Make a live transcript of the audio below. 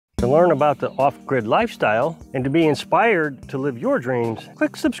To learn about the off-grid lifestyle and to be inspired to live your dreams,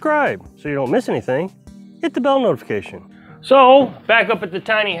 click subscribe so you don't miss anything. Hit the bell notification. So, back up at the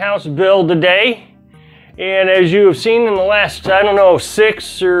tiny house build today. And as you have seen in the last, I don't know,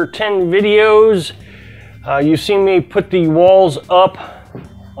 6 or 10 videos, you've seen me put the walls up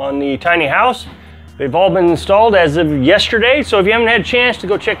on the tiny house. They've all been installed as of yesterday, so if you haven't had a chance to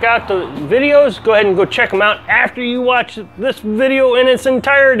go check out the videos, go ahead and go check them out after you watch this video in its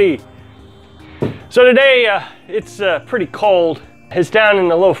entirety. So today, it's pretty cold. It's down in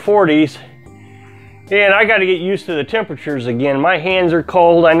the low 40s, and I got to get used to the temperatures again. My hands are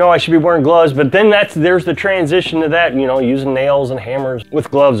cold. I know I should be wearing gloves, but then there's the transition to that, you know, using nails and hammers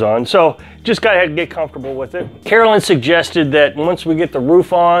with gloves on. So just got to get comfortable with it. Carolyn suggested that once we get the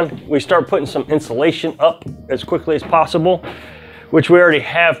roof on, we start putting some insulation up as quickly as possible, which we already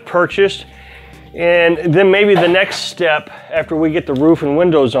have purchased. And then maybe the next step after we get the roof and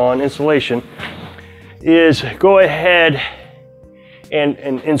windows on, insulation, is go ahead and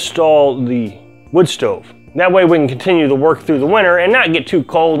install the wood stove. That way we can continue the work through the winter and not get too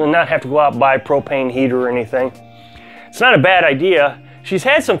cold and not have to go out and buy a propane heater or anything. It's not a bad idea. She's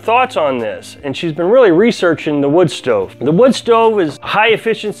had some thoughts on this and she's been really researching the wood stove. The wood stove is high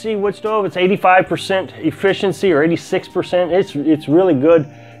efficiency wood stove. It's 85% efficiency or 86%. It's really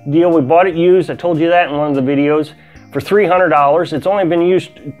good deal. We bought it used. I told you that in one of the videos for $300. It's only been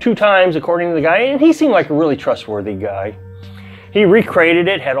used 2 times according to the guy, and he seemed like a really trustworthy guy. He recreated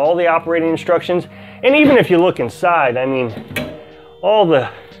it, had all the operating instructions, and even if you look inside, I mean, all the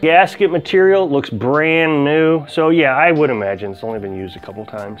gasket material looks brand new. So yeah, I would imagine it's only been used a couple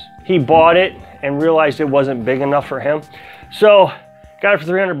times. He bought it and realized it wasn't big enough for him. So got it for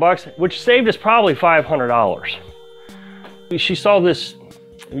 300 bucks, which saved us probably $500. She saw this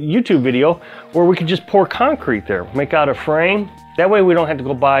YouTube video where we could just pour concrete there, make out a frame. That way we don't have to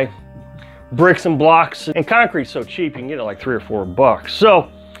go buy bricks and blocks, and concrete's so cheap you can get it like $3 or $4. So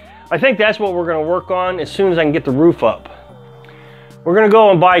I think that's what we're going to work on as soon as I can get the roof up. We're going to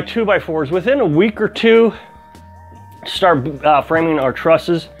go and buy 2x4s within a week or two, start framing our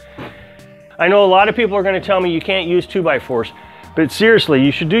trusses. I know a lot of people are going to tell me you can't use 2x4s, but seriously,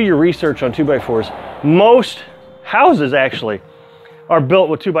 you should do your research on 2x4s. Most houses actually are built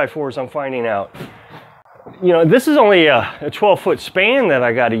with 2x4s, I'm finding out. You know, this is only a 12-foot span that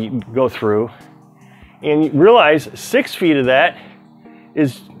I got to go through, and you realize 6 feet of that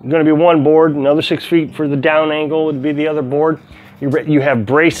is going to be one board, another 6 feet for the down angle would be the other board. You have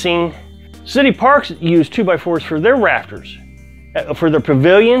bracing. City parks use 2x4s for their rafters. For their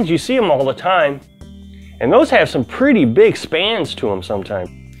pavilions, you see them all the time, and those have some pretty big spans to them sometimes.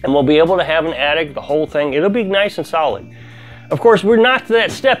 And we'll be able to have an attic, the whole thing. It'll be nice and solid. Of course, we're not to that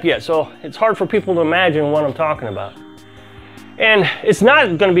step yet, so it's hard for people to imagine what I'm talking about. And it's not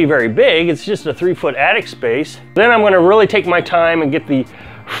going to be very big, it's just a 3-foot attic space. Then I'm going to really take my time and get the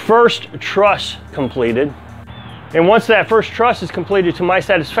first truss completed. And once that first truss is completed to my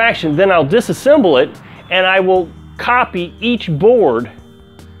satisfaction, then I'll disassemble it and I will copy each board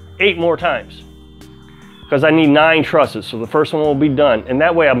 8 more times. Because I need 9 trusses, so the first one will be done. And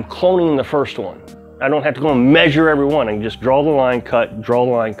that way I'm cloning the first one. I don't have to go and measure every one. I can just draw the line, cut, draw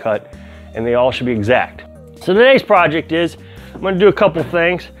the line, cut, and they all should be exact. So today's project is, I'm gonna do a couple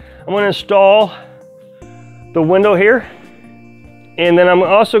things. I'm gonna install the window here, and then I'm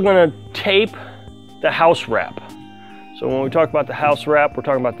also gonna tape the house wrap. So when we talk about the house wrap, we're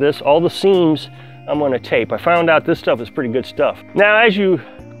talking about this. All the seams I'm gonna tape. I found out this stuff is pretty good stuff. Now, as you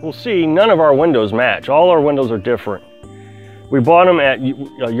will see, none of our windows match. All our windows are different. We bought them at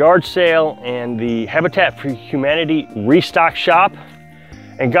a yard sale and the Habitat for Humanity restock shop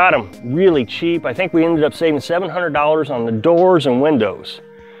and got them really cheap. I think we ended up saving $700 on the doors and windows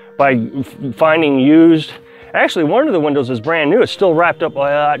by finding used. Actually, one of the windows is brand new. It's still wrapped up.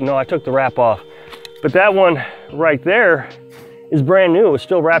 No, I took the wrap off. But that one right there is brand new. It was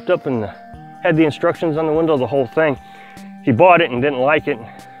still wrapped up and had the instructions on the window, the whole thing. He bought it and didn't like it,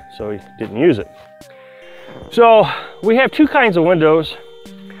 so he didn't use it. So we have 2 kinds of windows.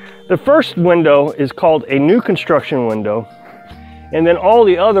 The first window is called a new construction window, and then all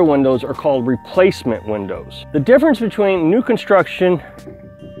the other windows are called replacement windows. The difference between new construction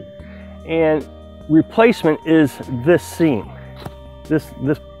and replacement is this seam, this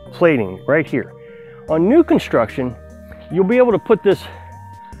plating right here. On new construction, you'll be able to put this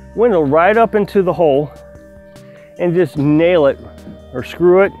window right up into the hole and just nail it or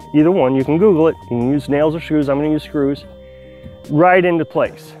screw it, either one. You can Google it. You can use nails or screws. I'm going to use screws right into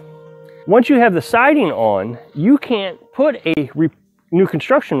place. Once you have the siding on, you can't put a new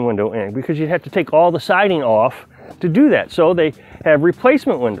construction window in because you'd have to take all the siding off to do that. So they have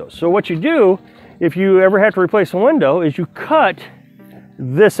replacement windows. So what you do, if you ever have to replace a window, is you cut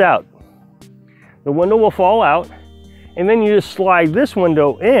this out. The window will fall out, and then you just slide this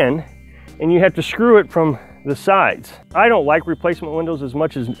window in, and you have to screw it from the sides. I don't like replacement windows as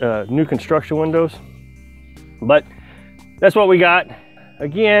much as new construction windows, but that's what we got.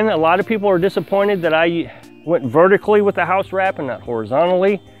 Again, a lot of people are disappointed that I went vertically with the house wrap and not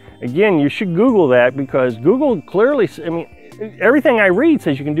horizontally. Again, you should Google that, because Google clearly, I mean, everything I read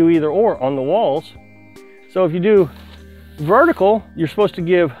says you can do either or on the walls. So if you do vertical, you're supposed to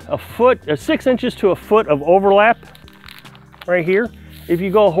give a foot, 6 inches to a foot of overlap right here. If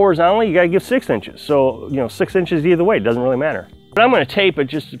you go horizontally, you got to give 6 inches. So, you know, 6 inches either way, it doesn't really matter. But I'm going to tape it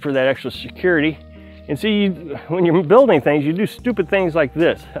just for that extra security. And see, when you're building things, you do stupid things like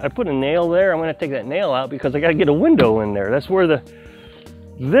this. I put a nail there. I'm going to take that nail out because I got to get a window in there. That's where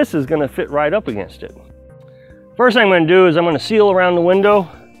this is going to fit right up against it. First thing I'm going to do is I'm going to seal around the window.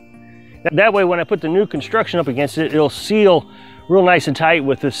 That way, when I put the new construction up against it, it'll seal real nice and tight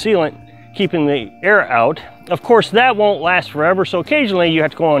with the sealant, keeping the air out. Of course, that won't last forever, so occasionally you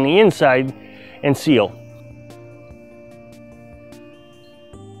have to go on the inside and seal.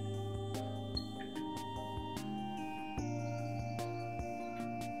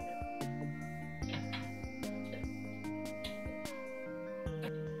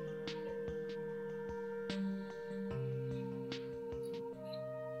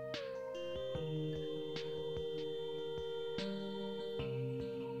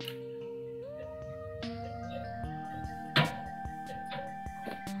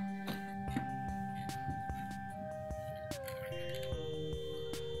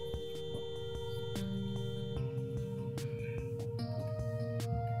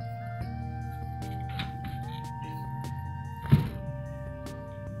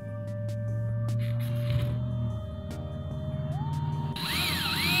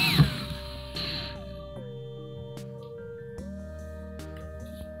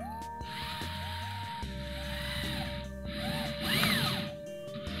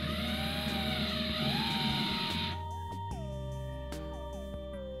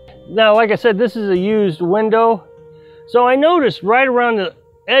 Now, like I said, this is a used window. So I noticed right around the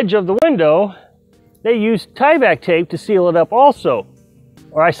edge of the window, they used tie-back tape to seal it up also.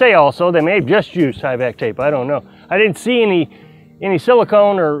 Or I say also, they may have just used tie-back tape, I don't know. I didn't see any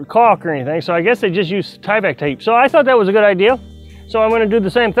silicone or caulk or anything, so I guess they just used tie-back tape. So I thought that was a good idea. So I'm gonna do the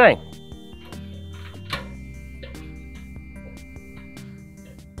same thing.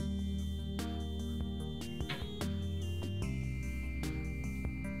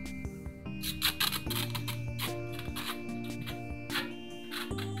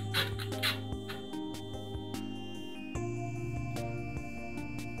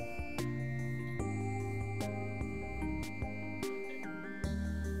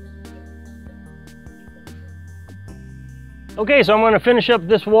 Okay, so I'm going to finish up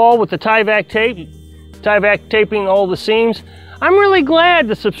this wall with the tie-back tape, tie-back taping all the seams. I'm really glad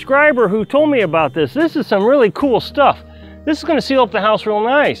the subscriber who told me about this. This is some really cool stuff. This is going to seal up the house real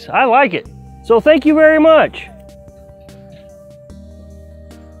nice. I like it. So thank you very much.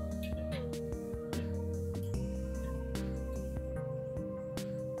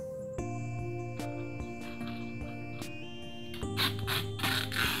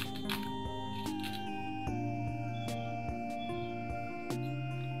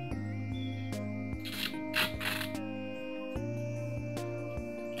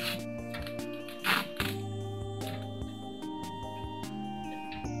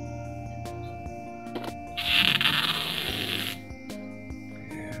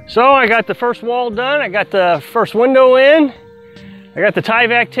 So I got the first wall done, I got the first window in, I got the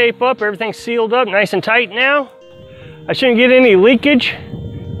tie-back tape up, everything's sealed up nice and tight now. I shouldn't get any leakage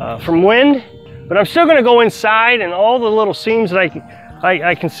from wind, but I'm still gonna go inside, and all the little seams that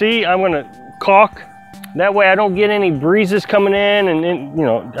I can see, I'm gonna caulk. That way I don't get any breezes coming in, and you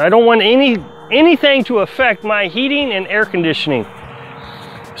know, I don't want anything to affect my heating and air conditioning.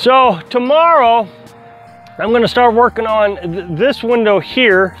 So tomorrow, I'm going to start working on this window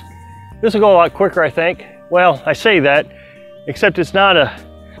here. This will go a lot quicker, I think. Well, I say that, except it's not a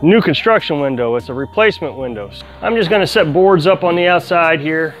new construction window, it's a replacement window. I'm just going to set boards up on the outside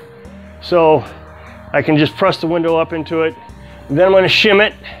here so I can just press the window up into it. And then I'm going to shim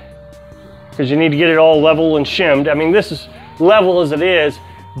it, because you need to get it all level and shimmed. I mean, this is level as it is,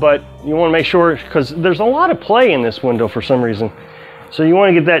 but you want to make sure, because there's a lot of play in this window for some reason. So you want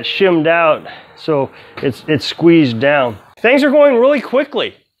to get that shimmed out so it's squeezed down. Things are going really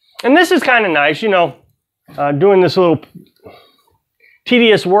quickly. And this is kind of nice, you know, doing this little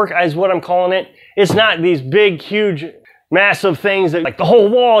tedious work is what I'm calling it. It's not these big, huge, massive things that like the whole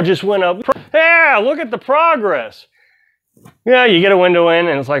wall just went up. Yeah, look at the progress. Yeah, you get a window in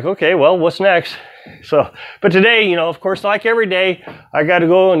and it's like, okay, well, what's next? So, but today, you know, of course, like every day, I got to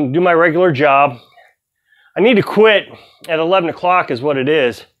go and do my regular job. I need to quit at 11 o'clock is what it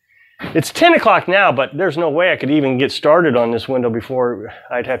is. It's 10 o'clock now, but there's no way I could even get started on this window before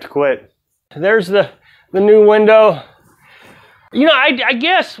I'd have to quit. There's the new window. You know, I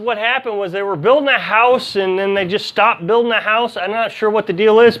guess what happened was they were building a house and then they just stopped building a house. I'm not sure what the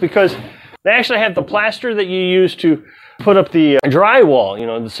deal is because they actually have the plaster that you use to put up the drywall, you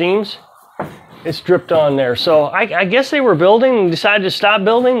know, the seams. It's dripped on there. So I guess they were building and decided to stop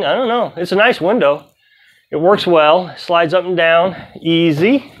building. I don't know. It's a nice window. It works well. Slides up and down.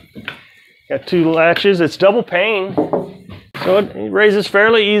 Easy. Got 2 latches. It's double pane. So it raises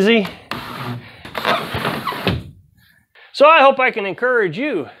fairly easy. So I hope I can encourage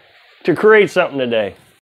you to create something today.